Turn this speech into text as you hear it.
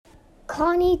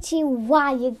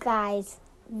Konnichiwa, you guys.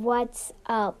 What's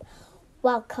up?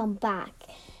 Welcome back.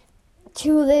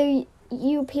 To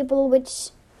you people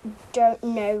which don't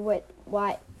know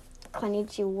what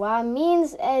konnichiwa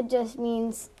means, it just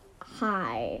means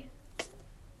hi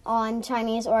on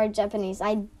Chinese or Japanese.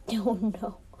 I don't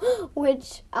know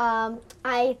which.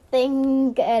 I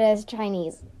think it is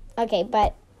Chinese. Okay,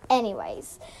 but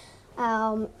anyways,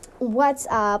 what's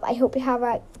up? I hope you have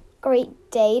a great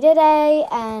day today,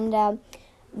 and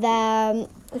the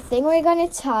thing we're going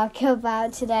to talk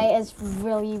about today is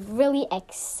really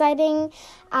exciting.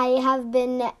 I have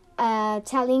been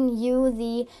telling you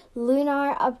the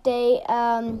lunar update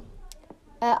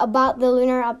about the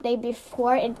lunar update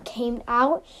before it came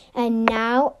out, and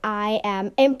now I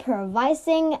am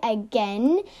improvising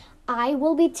again. I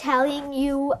will be telling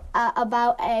you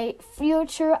about a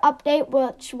future update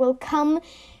which will come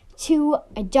to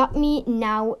Adopt Me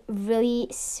Now really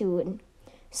soon.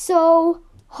 So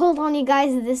hold on, you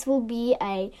guys. This will be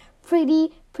a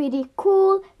pretty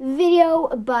cool video.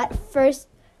 But first,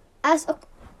 as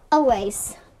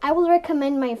always, I will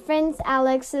recommend my best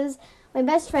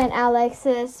friend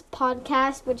Alex's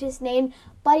podcast, which is named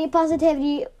Body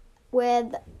Positivity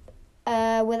with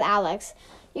Alex.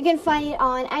 You can find it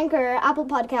on Anchor, Apple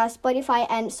Podcasts, Spotify,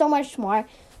 and so much more.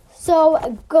 So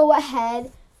go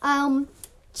ahead,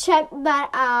 check that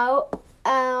out,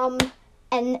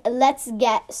 and let's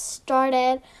get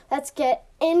started. Let's get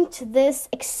into this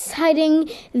exciting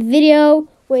video,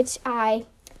 which I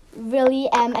really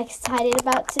am excited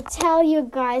about to tell you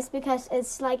guys, because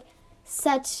it's like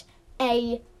such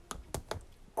a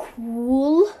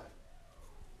cool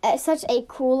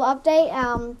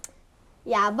update.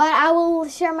 Yeah, but I will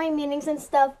share my meanings and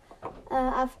stuff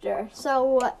after.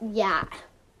 So yeah.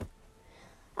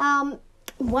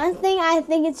 One thing I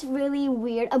think it's really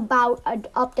weird about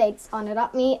updates on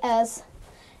Adopt Me is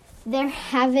there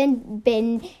haven't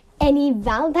been any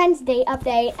Valentine's Day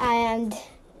update, and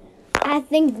I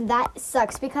think that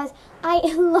sucks because I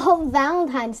love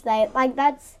Valentine's Day. Like,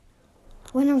 that's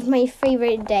one of my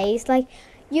favorite days. Like,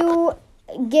 you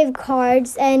give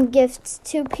cards and gifts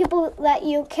to people that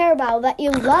you care about, that you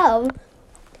love,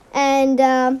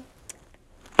 and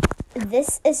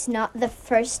this is not the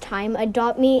first time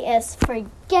Adopt Me is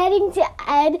forgetting to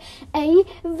add a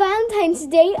Valentine's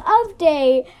Day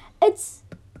update.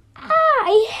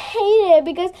 I hate it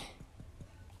because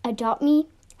Adopt Me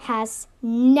has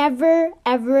never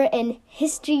ever in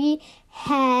history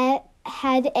had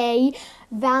a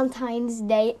Valentine's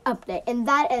Day update, and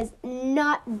that is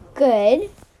not good.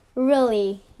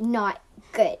 Really not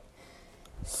good.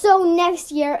 So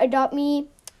next year, Adopt Me,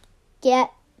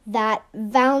 get that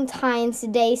Valentine's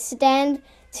Day stand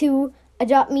to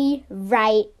Adopt Me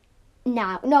right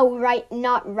now. No,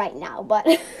 not right now, but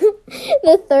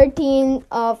the 13th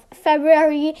of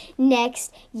February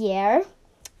next year,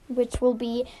 which will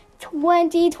be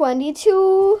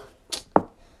 2022.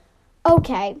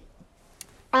 Okay.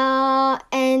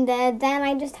 And then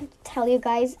I just have to tell you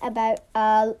guys about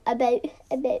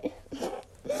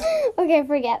okay,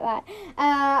 forget that.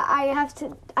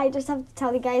 I just have to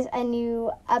tell you guys a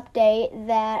new update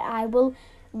that I will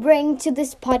bring to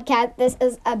this podcast. This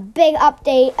is a big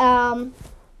update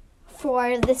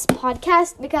for this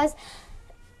podcast because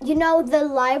the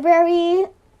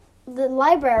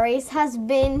libraries has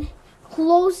been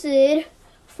closed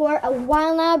for a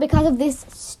while now because of this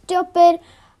stupid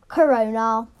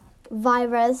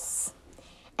coronavirus.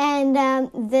 And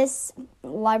this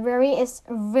library is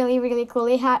really cool.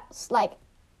 It has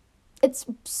it's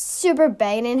super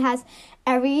big, and it has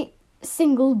every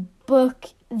single book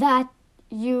that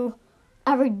you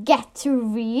ever get to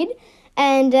read.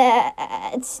 And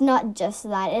it's not just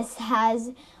that. It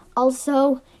has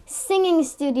also singing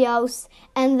studios,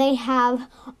 and they have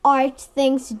art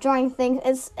things, drawing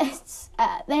things.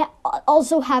 They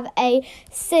also have a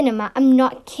cinema. I'm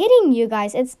not kidding you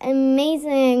guys. It's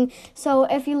amazing. So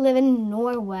if you live in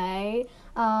Norway,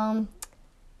 go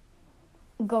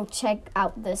check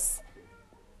out this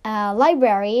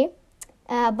library.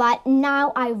 But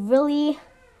now I really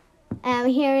am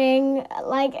hearing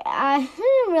I'm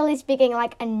really speaking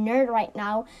like a nerd right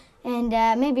now. And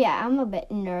maybe I'm a bit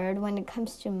nerd when it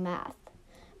comes to math.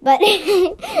 But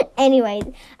anyways,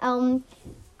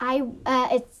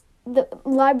 the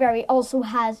library also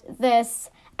has this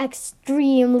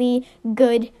extremely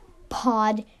good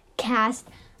podcast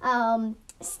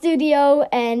studio,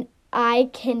 and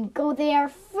I can go there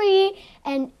free.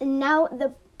 And now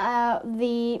the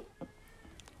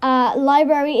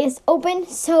library is open,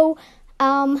 so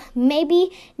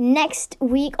maybe next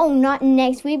week. Oh, not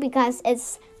next week because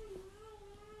it's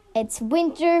it's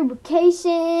winter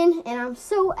vacation, and I'm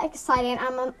so excited.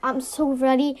 I'm so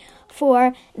ready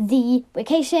for the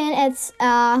vacation. It's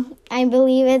I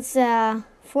believe it's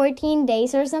 14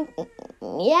 days or something.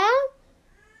 Yeah,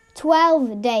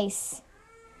 12 days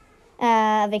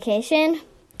vacation,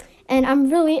 and I'm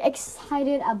really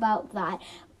excited about that.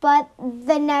 But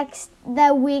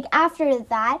the week after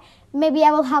that, maybe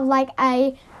I will have like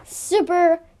a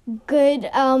super good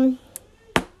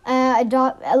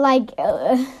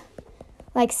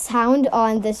like sound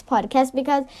on this podcast,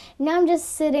 because now I'm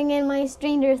just sitting in my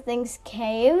Stranger Things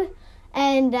cave,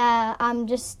 and I'm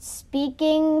just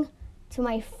speaking to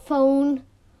my phone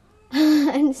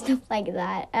and stuff like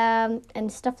that.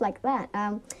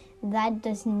 That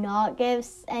does not give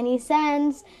any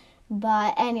sense.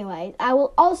 But anyway, I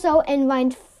will also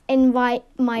invite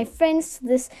my friends to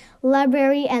this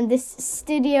library and this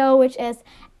studio, which is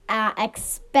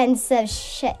expensive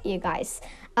shit, you guys.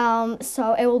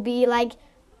 So it will be like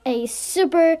a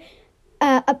super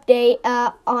update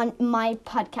on my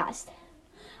podcast.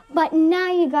 But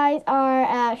now you guys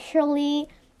are surely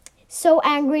so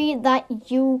angry that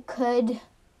you could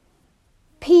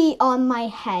pee on my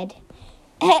head.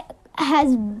 It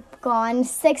has gone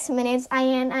 6 minutes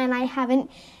and I haven't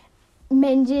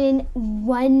mentioned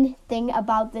one thing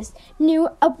about this new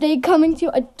update coming to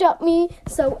Adopt Me.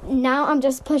 So now I'm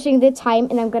just pushing the time,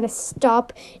 and I'm gonna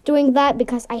stop doing that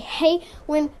because I hate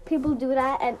when people do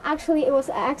that. And actually it was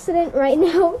an accident right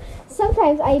now.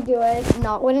 Sometimes I do it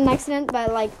not with an accident,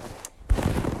 but like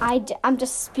I'm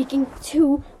just speaking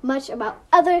too much about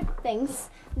other things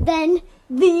than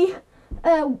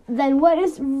what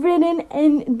is written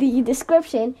in the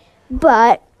description.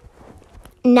 But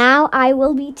now I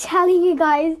will be telling you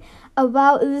guys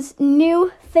about this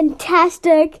new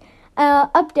fantastic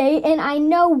update, and I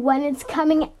know when it's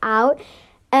coming out.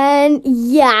 And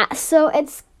yeah, so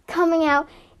it's coming out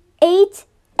 8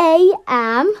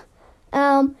 a.m.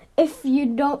 If you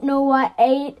don't know what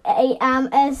 8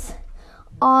 a.m. is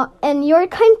in your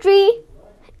country,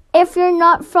 if you're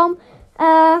not from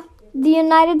the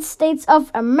United States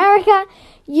of America,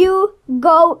 you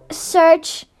go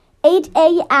search 8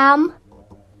 a.m.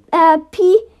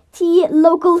 PT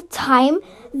local time,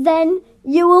 then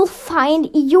you will find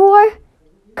your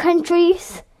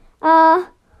country's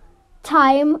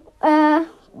time,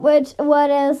 what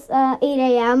is 8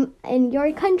 a.m. in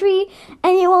your country,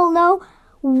 and you will know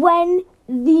when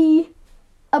the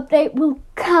update will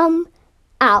come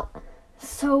out.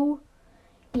 So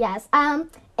yes,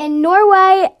 in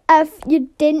Norway, if you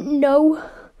didn't know,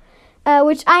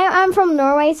 which I'm from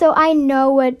Norway, so I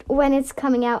know when it's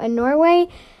coming out in Norway,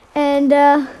 and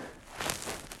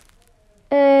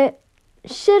it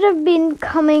should have been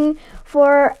coming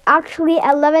for actually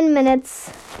 11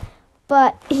 minutes,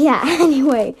 but yeah,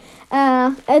 anyway,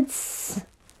 it's,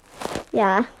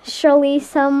 yeah, surely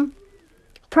some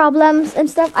problems and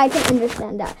stuff, I can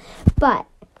understand that, but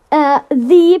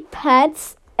the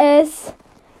pets is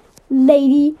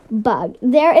Ladybug.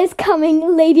 There is coming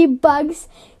ladybugs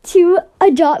to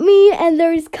Adopt Me, and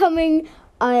there is coming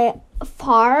a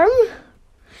farm.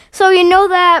 So you know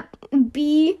that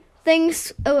bee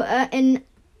things in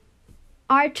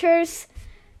Archer's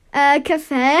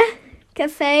cafe.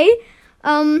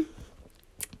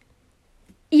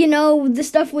 You know, the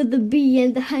stuff with the bee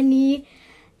and the honey.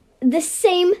 The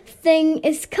same thing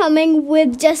is coming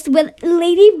with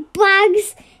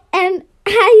ladybugs, and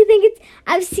I think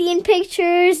I've seen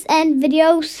pictures and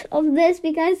videos of this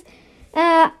because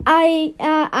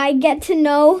I get to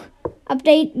know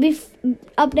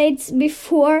updates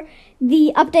before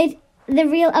the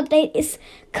real update is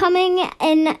coming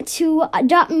in to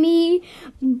Adopt Me.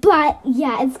 But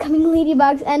yeah, it's coming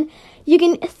ladybugs, and you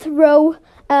can throw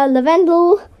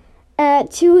lavendel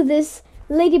to this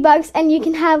ladybugs, and you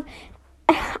can have,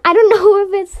 I don't know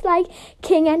if it's like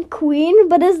king and queen,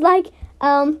 but it's like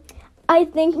I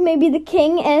think maybe the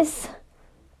king is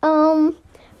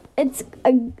it's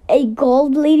a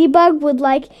gold ladybug with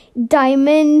like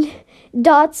diamond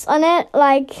dots on it,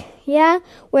 like, yeah,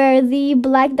 where the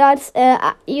black dots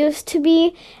used to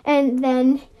be, and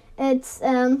then it's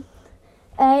and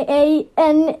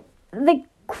the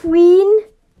queen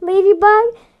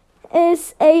ladybug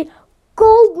is a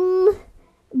golden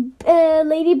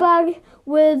ladybug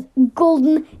with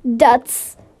golden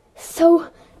dots. So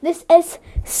this is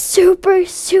super,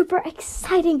 super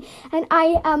exciting, and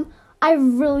I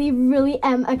really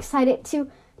am excited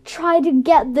to try to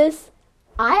get this.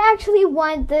 I actually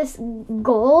want this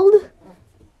gold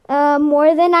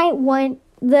more than I want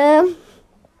the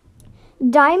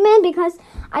diamond, because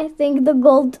I think the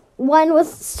gold one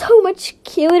was so much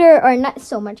cuter, or not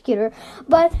so much cuter,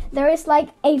 but there is like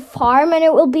a farm and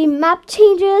it will be map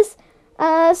changes.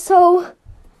 So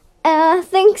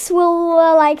things will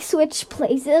like switch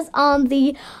places on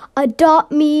the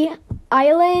Adopt Me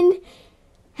island.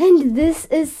 And this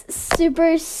is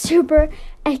super, super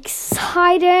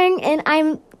exciting, and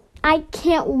I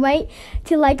can't wait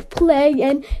to like play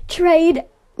and trade,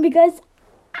 because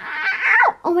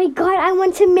oh my god, I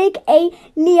want to make a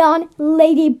neon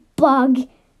ladybug.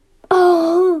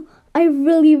 Oh, I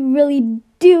really, really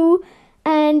do.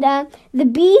 And the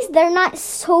bees, they're not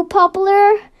so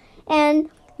popular, and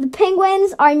the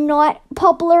penguins are not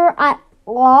popular at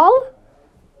all.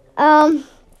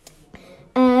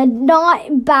 And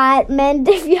not bad meant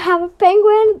if you have a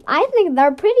penguin. I think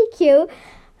they're pretty cute.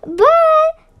 But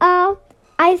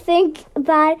I think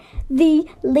that the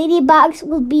ladybugs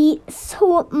will be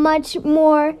so much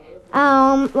more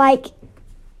better. Like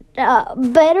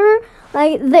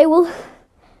they will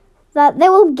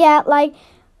get like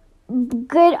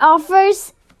good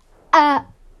offers at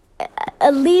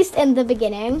least in the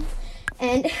beginning.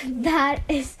 And that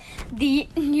is the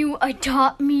new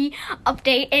Adopt Me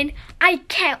update, and I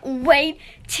can't wait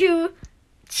to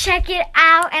check it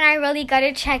out. And I really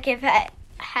gotta check if it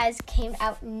has came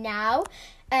out now.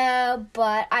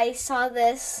 But I saw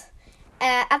this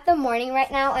at the morning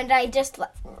right now, and I just,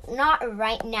 not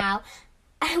right now,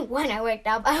 when I woke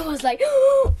up, I was like,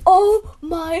 oh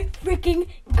my freaking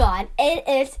god, it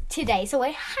is today. So I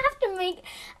have to make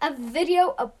a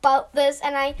video about this,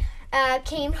 and I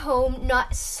came home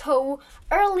not so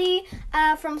early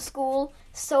from school,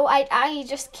 so I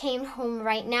just came home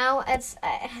right now. It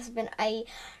has been a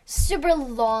super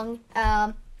long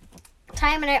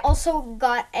time, and I also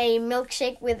got a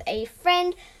milkshake with a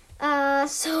friend,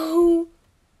 so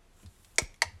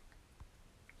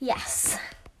yes.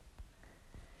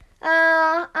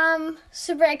 I'm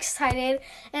super excited,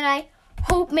 and I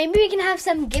hope maybe we can have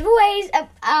some giveaways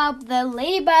of the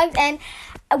ladybugs. And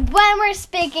when we're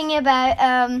speaking about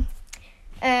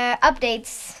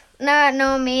updates,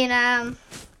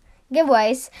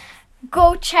 giveaways,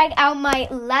 go check out my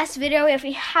last video if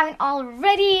you haven't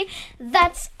already.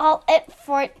 That's all it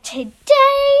for today.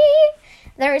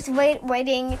 There is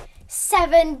waiting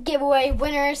 7 giveaway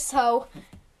winners, so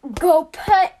go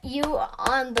put you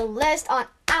on the list on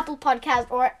Apple Podcast,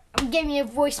 or give me a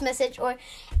voice message or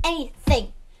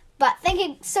anything. But thank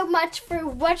you so much for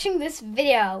watching this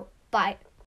video. Bye.